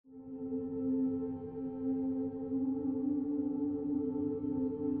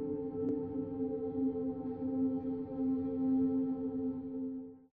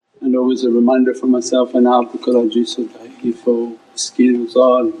always a reminder for myself, and abduka al-ajizu al-da'ifu miskeen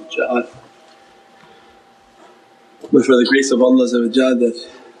zal-ja'al. But for the grace of Allah that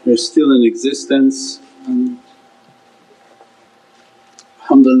we're still in existence, and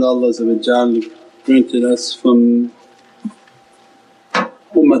alhamdulillah Allah granted us from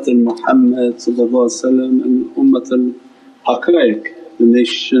Ummat al-Muhammad and Ummat al-Haqaiq, the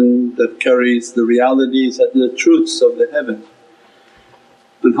nation that carries the realities and the truths of the heaven.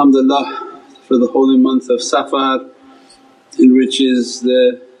 Alhamdulillah for the holy month of Safar, in which is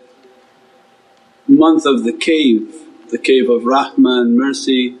the month of the cave of rahmah and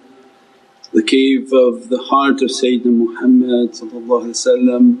mercy, the cave of the heart of Sayyidina Muhammad,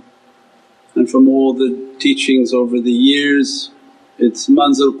 and from all the teachings over the years, it's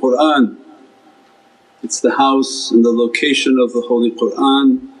Manzil Qur'an, it's the house and the location of the Holy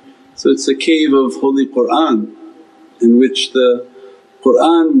Qur'an. So it's a cave of Holy Qur'an in which the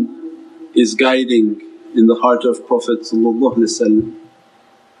Qur'an is guiding in the heart of Prophet, and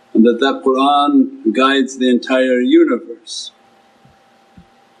that Qur'an guides the entire universe,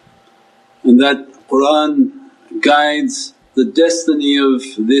 and that Qur'an guides the destiny of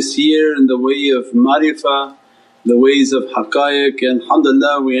this year in the way of marifah, the ways of haqqaiq. And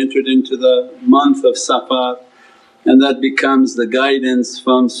alhamdulillah we entered into the month of Safar, and that becomes the guidance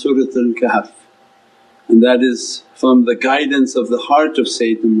from Surat al-Kahf, and that is from the guidance of the heart of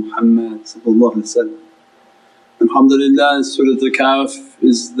Sayyidina Muhammad. Alhamdulillah, Surat al-Kahf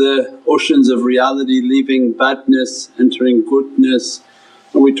is the oceans of reality, leaving badness, entering goodness.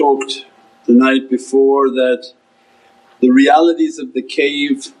 And we talked the night before that the realities of the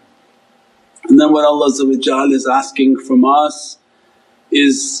cave, and then what Allah is asking from us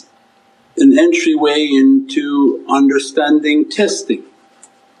is an entryway into understanding testing.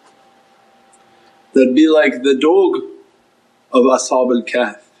 That be like the dog of Ashab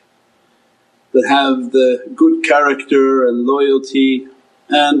al-Kahf, that have the good character and loyalty,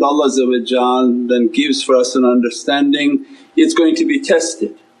 and Allah then gives for us an understanding it's going to be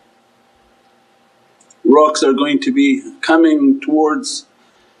tested. Rocks are going to be coming towards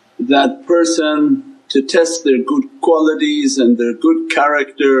that person to test their good qualities and their good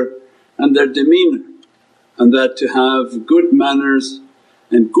character and their demeanour, and that to have good manners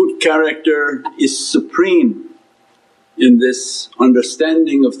and good character is supreme in this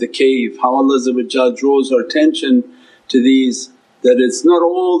understanding of the cave. How Allah draws our attention to these, that it's not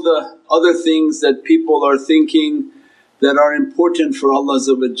all the other things that people are thinking that are important for Allah,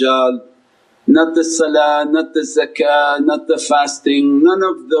 not the salah, not the zakah, not the fasting, none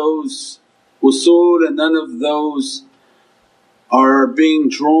of those usul and none of those are being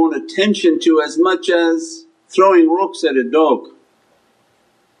drawn attention to as much as throwing rocks at a dog.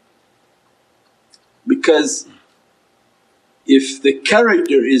 Because if the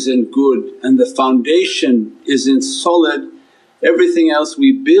character isn't good and the foundation isn't solid, everything else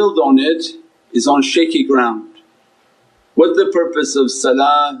we build on it is on shaky ground. What's the purpose of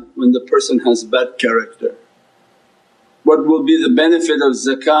salah when the person has bad character? What will be the benefit of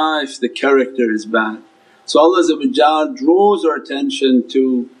zakah if the character is bad? So Allah draws our attention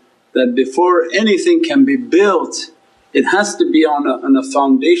to that before anything can be built, it has to be on a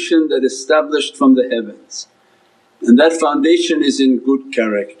foundation that established from the heavens. And that foundation is in good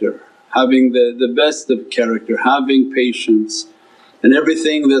character, having the best of character, having patience, and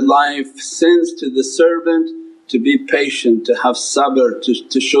everything that life sends to the servant to be patient, to have sabr,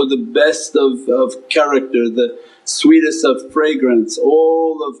 to show the best of character, the sweetest of fragrance,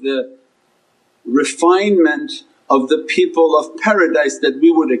 all of the refinement of the people of paradise that we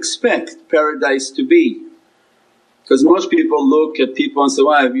would expect paradise to be. Because most people look at people and say,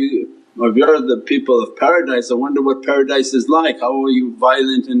 "Why if you're the people of paradise, I wonder what paradise is like, how are you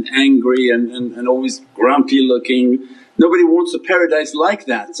violent and angry and always grumpy looking." Nobody wants a paradise like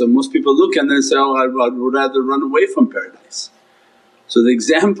that. So most people look and then say, "Oh, I'd rather run away from paradise." So the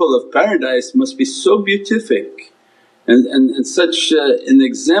example of paradise must be so beatific and such an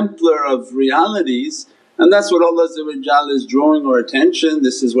exemplar of realities, and that's what Allah is drawing our attention.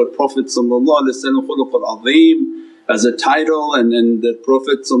 This is what Prophet khuluqul azim as a title, and the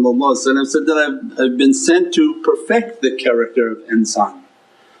Prophet said that, I've been sent to perfect the character of insan.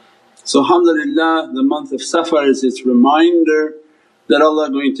 So alhamdulillah the month of Safar is its reminder that Allah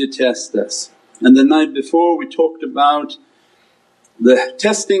going to test us. And the night before we talked about the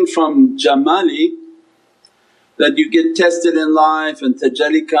testing from jamali, that you get tested in life and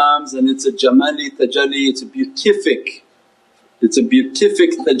tajalli comes and it's a jamali tajalli, it's a beatific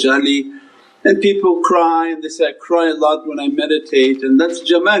tajalli. And people cry and they say, "I cry a lot when I meditate," and that's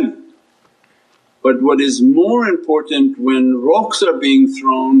jamal. But what is more important when rocks are being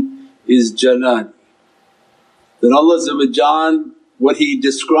thrown is Jalali. That Allah what He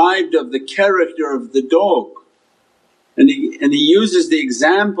described of the character of the dog, and He uses the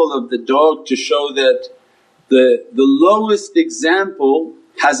example of the dog to show that the lowest example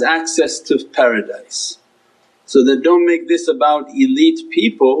has access to paradise. So that don't make this about elite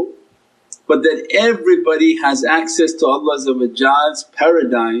people, but that everybody has access to Allah's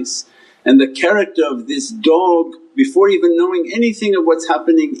paradise. And the character of this dog, before even knowing anything of what's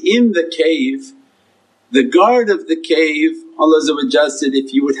happening in the cave, the guard of the cave, Allah said,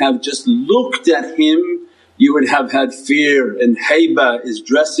 if you would have just looked at him you would have had fear. And haiba is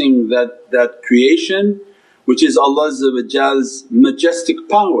dressing that creation, which is Allah's majestic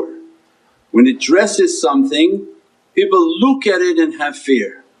power. When it dresses something, people look at it and have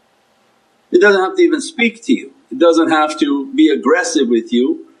fear. It doesn't have to even speak to you, it doesn't have to be aggressive with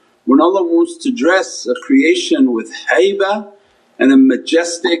you. When Allah wants to dress a creation with haiba and a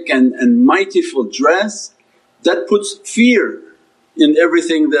majestic and mightyful dress, that puts fear in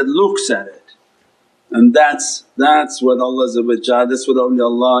everything that looks at it. And that's what Allah, that's what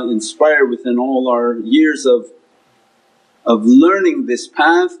awliyaullah inspire within all our years of learning this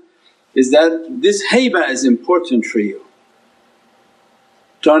path, is that this haiba is important for you.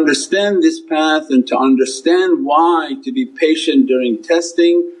 To understand this path and to understand why to be patient during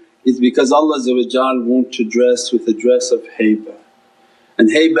testing is because Allah wants to dress with a dress of haiba. And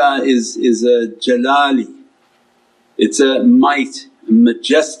haiba is a jalali, it's a might, a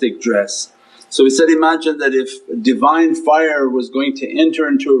majestic dress. So he said, imagine that if Divine fire was going to enter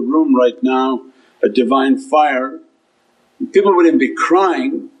into a room right now, a Divine fire, people wouldn't be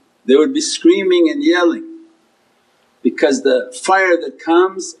crying, they would be screaming and yelling, because the fire that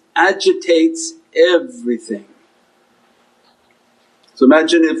comes agitates everything. So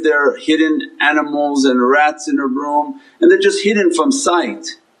imagine if there are hidden animals and rats in a room and they're just hidden from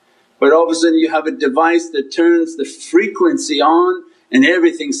sight, but all of a sudden you have a device that turns the frequency on and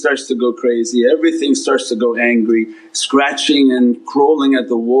everything starts to go crazy, everything starts to go angry, scratching and crawling at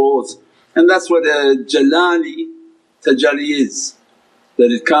the walls. And that's what a jalali tajalli is,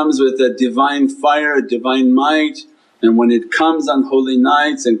 that it comes with a Divine fire, a Divine might. And when it comes on holy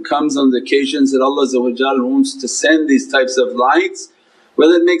nights and comes on the occasions that Allah wants to send these types of lights,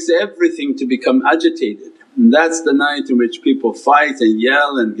 well, it makes everything to become agitated. And that's the night in which people fight and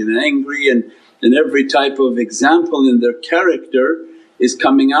yell and get angry, and every type of example in their character is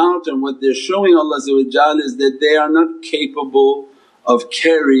coming out. And what they're showing Allah is that they are not capable of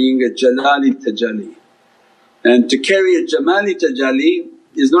carrying a jalali tajalli. And to carry a jamali tajalli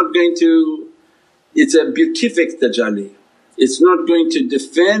is not going to, it's a beatific tajalli, it's not going to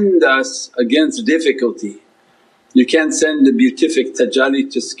defend us against difficulty. You can't send a beatific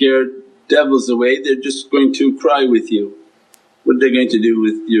tajalli to scare devils away, they're just going to cry with you. What are they going to do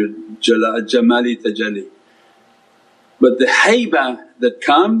with your jamali tajalli? But the haiba that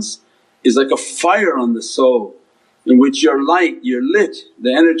comes is like a fire on the soul, in which you're light, you're lit,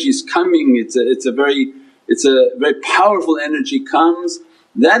 the energy is coming, it's a very powerful energy comes.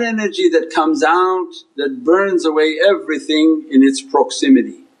 That energy that comes out, that burns away everything in its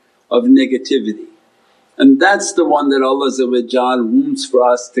proximity of negativity. And that's the one that Allah wants for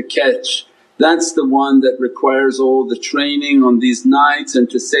us to catch. That's the one that requires all the training on these nights, and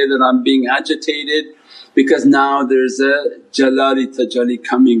to say that I'm being agitated because now there's a jalali tajalli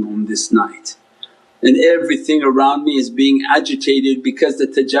coming on this night. And everything around me is being agitated because the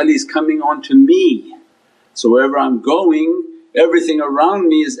tajalli is coming on to me. So wherever I'm going, everything around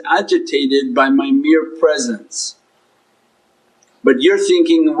me is agitated by my mere presence. But you're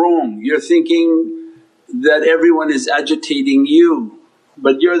thinking wrong, you're thinking that everyone is agitating you,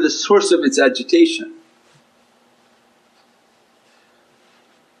 but you're the source of its agitation.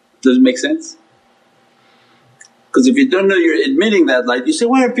 Does it make sense? Because if you don't know you're admitting that light, you say,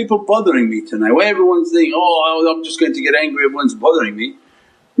 why are people bothering me tonight? Why everyone's saying, oh I'm just going to get angry, everyone's bothering me.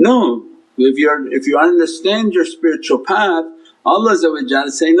 No, if you understand your spiritual path, Allah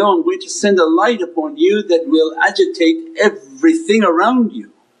is saying, no, I'm going to send a light upon you that will agitate everything around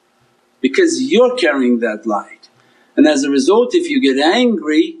you, because you're carrying that light. And as a result, if you get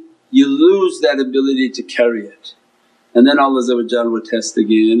angry you lose that ability to carry it. And then Allah will test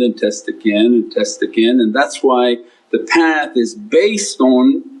again and test again and test again. And that's why the path is based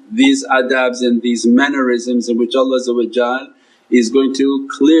on these adabs and these mannerisms, in which Allah is going to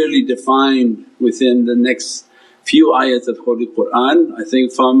clearly define within the next few ayats of Holy Qur'an. I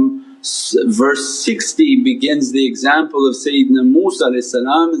think from verse 60 begins the example of Sayyidina Musa and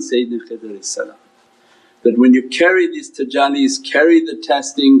Sayyidina Khidr. That when you carry these tajallis, carry the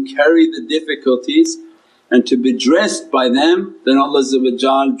testing, carry the difficulties, and to be dressed by them, then Allah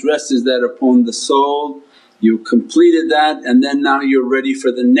dresses that upon the soul. You completed that and then now you're ready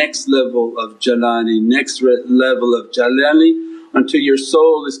for the next level of Jalali, next level of Jalali, until your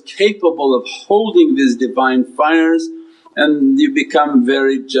soul is capable of holding these divine fires and you become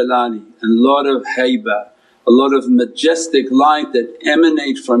very Jalali and a lot of haybah, a lot of majestic light that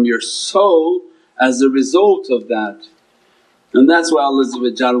emanate from your soul as a result of that. And that's why Allah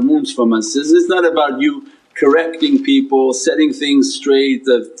wants from us. It's not about you correcting people, setting things straight,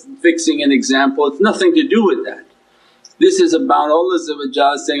 fixing an example, it's nothing to do with that. This is about Allah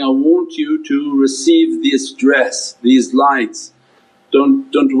saying, I want you to receive this dress, these lights.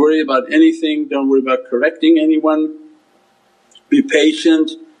 Don't worry about anything, don't worry about correcting anyone, be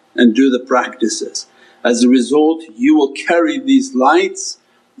patient and do the practices. As a result you will carry these lights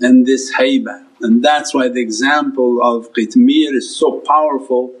and this haybah, and that's why the example of Qitmir is so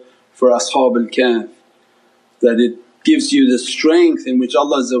powerful for Ashab al-Kahf, that it gives you the strength in which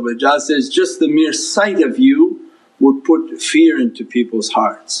Allah says, just the mere sight of you would put fear into people's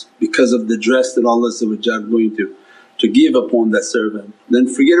hearts because of the dress that Allah is going to give upon that servant. Then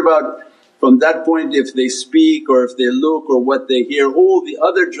forget about from that point if they speak or if they look or what they hear, all the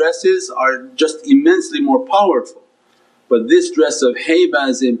other dresses are just immensely more powerful. But this dress of haybah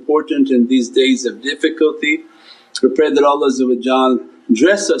is important in these days of difficulty. We pray that Allah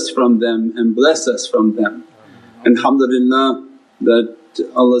dress us from them and bless us from them. And alhamdulillah that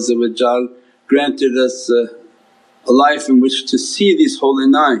Allah granted us a life in which to see these holy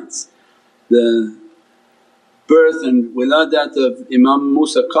nights. The birth and wiladat of Imam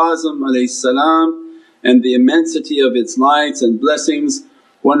Musa Kazim and the immensity of its lights and blessings,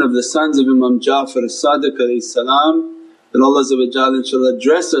 one of the sons of Imam Ja'far as-Sadiq that Allah inshaAllah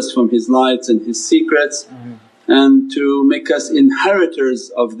dress us from his lights and his secrets and to make us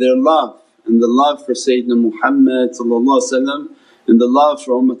inheritors of their love and the love for Sayyidina Muhammad and the love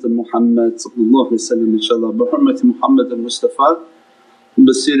for Ummat Muhammad inshaAllah. Bi hurmati Muhammad al-Mustafa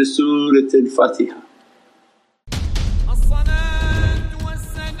bi siri Surat al-Fatiha.